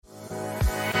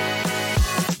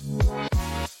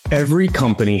Every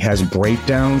company has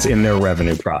breakdowns in their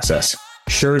revenue process.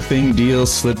 Sure thing deals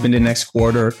slip into next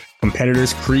quarter,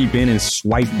 competitors creep in and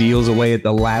swipe deals away at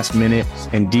the last minute,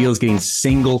 and deals getting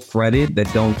single threaded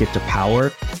that don't get to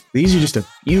power. These are just a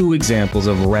few examples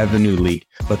of revenue leak,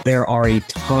 but there are a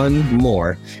ton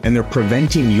more, and they're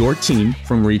preventing your team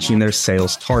from reaching their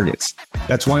sales targets.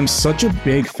 That's why I'm such a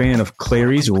big fan of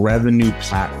Clari's revenue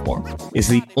platform. It's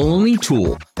the only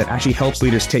tool that actually helps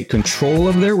leaders take control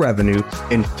of their revenue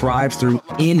and thrive through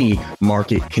any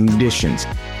market conditions,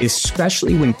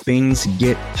 especially when things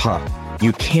get tough.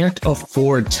 You can't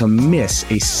afford to miss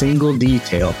a single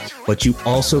detail, but you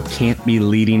also can't be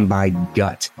leading by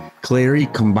gut. Clari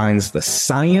combines the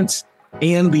science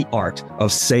and the art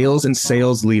of sales and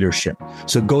sales leadership.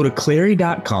 So go to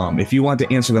Clari.com if you want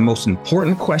to answer the most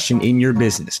important question in your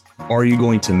business. Are you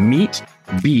going to meet,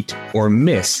 beat, or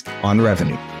miss on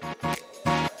revenue?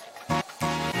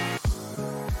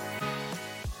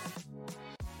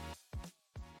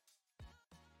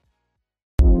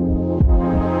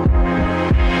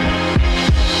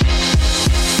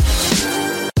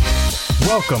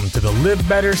 Welcome to the Live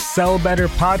Better, Sell Better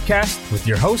podcast with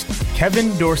your host,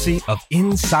 Kevin Dorsey of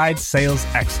Inside Sales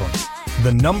Excellence,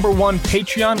 the #1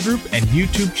 Patreon group and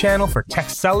YouTube channel for tech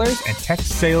sellers and tech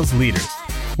sales leaders,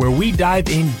 where we dive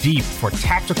in deep for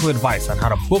tactical advice on how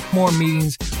to book more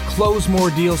meetings, close more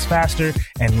deals faster,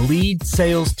 and lead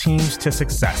sales teams to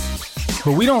success.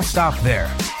 But we don't stop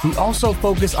there. We also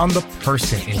focus on the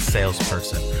person in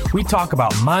salesperson. We talk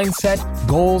about mindset,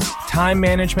 goals, time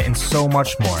management, and so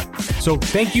much more. So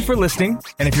thank you for listening.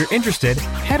 And if you're interested,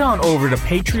 head on over to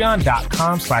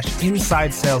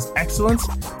patreon.com/inside sales excellence.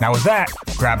 Now with that,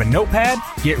 grab a notepad,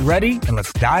 get ready, and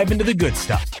let's dive into the good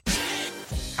stuff.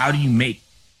 How do you make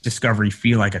discovery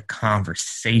feel like a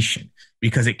conversation?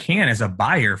 Because it can, as a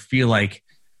buyer, feel like,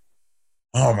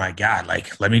 oh my God,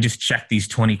 like, let me just check these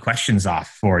 20 questions off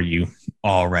for you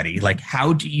already. Like,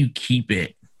 how do you keep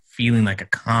it feeling like a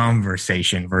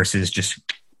conversation versus just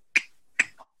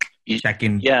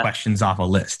checking questions off a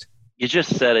list? You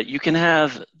just said it. You can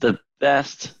have the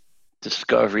best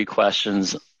discovery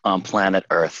questions on planet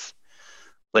Earth.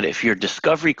 But if your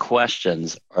discovery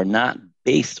questions are not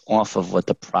based off of what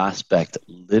the prospect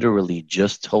literally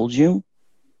just told you,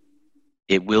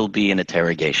 it will be an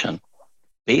interrogation.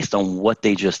 Based on what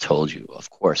they just told you,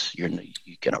 of course, you're going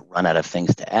to run out of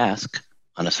things to ask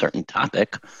on a certain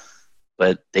topic,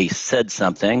 but they said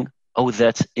something. Oh,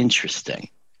 that's interesting.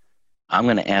 I'm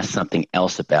going to ask something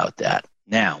else about that.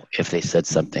 Now, if they said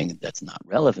something that's not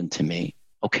relevant to me,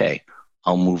 okay,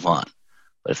 I'll move on.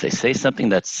 But if they say something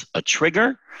that's a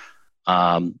trigger,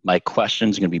 my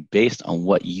questions are going to be based on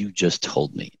what you just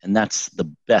told me. And that's the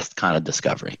best kind of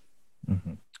discovery.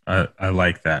 Mm-hmm. I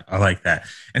like that. I like that.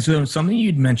 And so something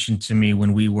you'd mentioned to me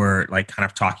when we were like kind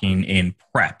of talking in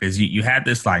prep is you had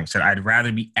this line. You said, I'd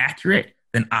rather be accurate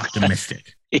than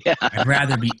optimistic. Yeah. I'd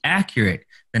rather be accurate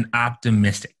than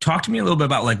optimistic. Talk to me a little bit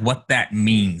about like what that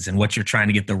means and what you're trying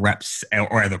to get the reps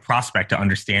or the prospect to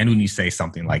understand when you say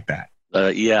something like that.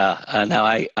 Now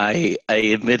I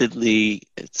admittedly,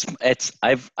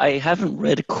 I haven't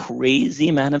read a crazy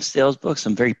amount of sales books.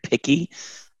 I'm very picky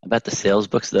about the sales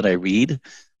books that I read.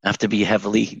 I have to be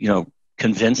heavily,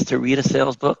 convinced to read a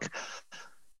sales book.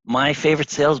 My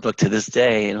favorite sales book to this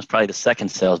day, and it was probably the second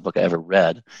sales book I ever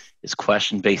read, is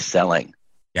Question-Based Selling.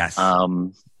 Yes.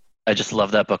 I just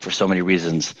love that book for so many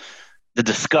reasons. The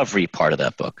discovery part of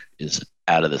that book is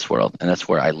out of this world, and that's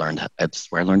where I learned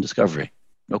discovery.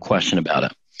 No question about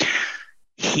it.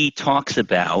 He talks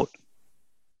about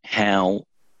how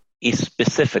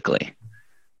specifically,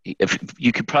 if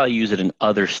you could probably use it in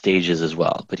other stages as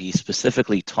well, but he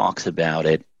specifically talks about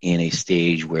it in a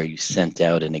stage where you sent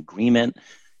out an agreement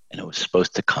and it was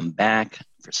supposed to come back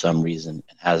for some reason.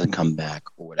 It hasn't come back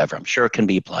or whatever. I'm sure it can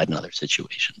be applied in other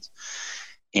situations.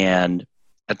 And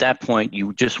at that point,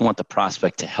 you just want the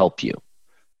prospect to help you.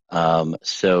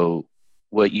 So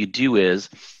what you do is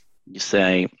you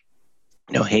say,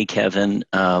 hey, Kevin,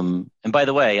 and by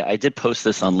the way, I did post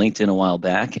this on LinkedIn a while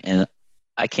back, and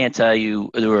I can't tell you,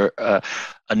 there were a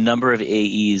number of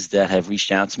AEs that have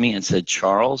reached out to me and said,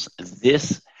 Charles,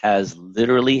 this has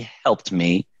literally helped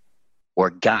me or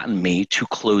gotten me to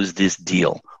close this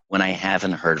deal when I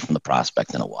haven't heard from the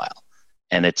prospect in a while.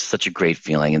 And it's such a great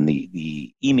feeling. And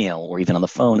the email or even on the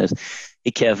phone is,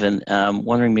 hey, Kevin,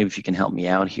 wondering maybe if you can help me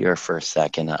out here for a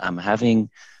second. I'm having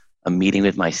a meeting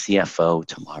with my CFO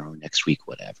tomorrow, next week,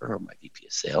 whatever, or my VP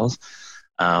of sales.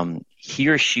 He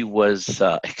or she was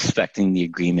expecting the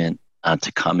agreement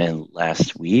to come in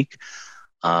last week.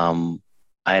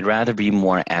 I'd rather be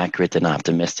more accurate than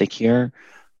optimistic here.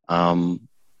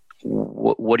 What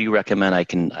what do you recommend I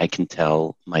can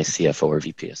tell my CFO or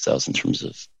VP of sales in terms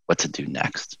of what to do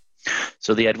next?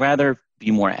 So the I'd rather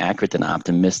be more accurate than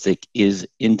optimistic is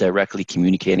indirectly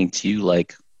communicating to you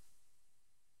like,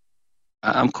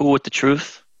 I'm cool with the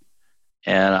truth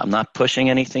and I'm not pushing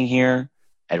anything here.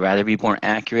 I'd rather be more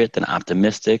accurate than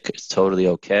optimistic. It's totally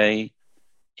okay.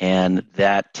 And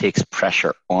that takes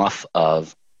pressure off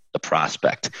of the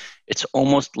prospect. It's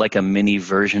almost like a mini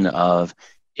version of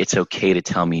it's okay to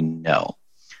tell me no.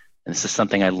 And this is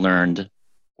something I learned,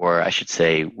 or I should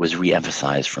say was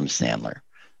re-emphasized from Sandler.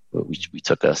 We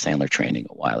took a Sandler training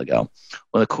a while ago.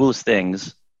 One of the coolest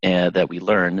things that we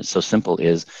learned, so simple,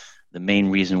 is the main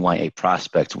reason why a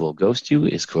prospect will ghost you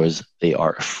is because they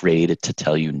are afraid to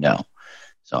tell you no.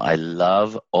 So I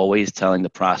love always telling the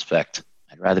prospect,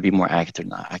 I'd rather be more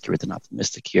accurate than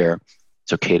optimistic here.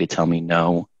 It's okay to tell me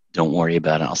no. Don't worry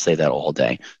about it. I'll say that all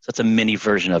day. So that's a mini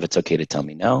version of it's okay to tell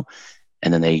me no.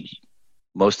 And then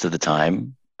most of the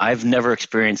time, I've never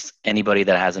experienced anybody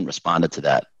that hasn't responded to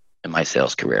that in my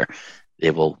sales career.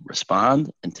 They will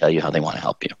respond and tell you how they want to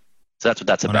help you. So that's what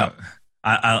that's about.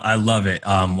 I love it.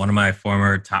 One of my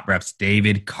former top reps,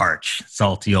 David Karch,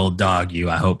 salty old dog.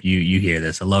 I hope you hear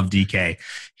this. I love DK.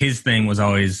 His thing was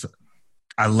always,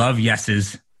 I love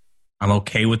yeses. I'm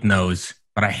okay with no's,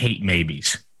 but I hate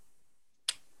maybes.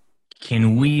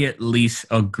 Can we at least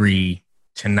agree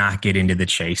to not get into the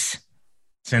chase,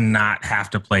 to not have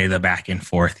to play the back and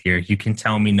forth here? You can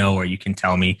tell me no or you can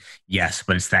tell me yes,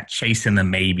 but it's that chase and the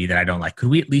maybe that I don't like. Could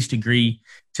we at least agree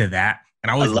to that? And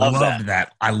I always loved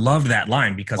that. I loved that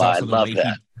line because also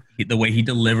the way he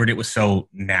delivered it was so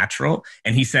natural.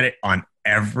 And he said it on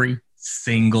every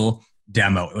single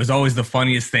demo. It was always the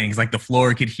funniest things. Like the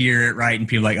floor could hear it, right? And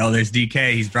people like, oh, there's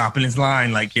DK. He's dropping his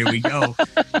line. Like, here we go.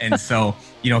 And so,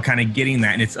 kind of getting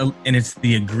that. And it's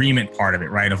the agreement part of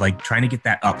it, right? Of like trying to get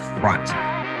that up front.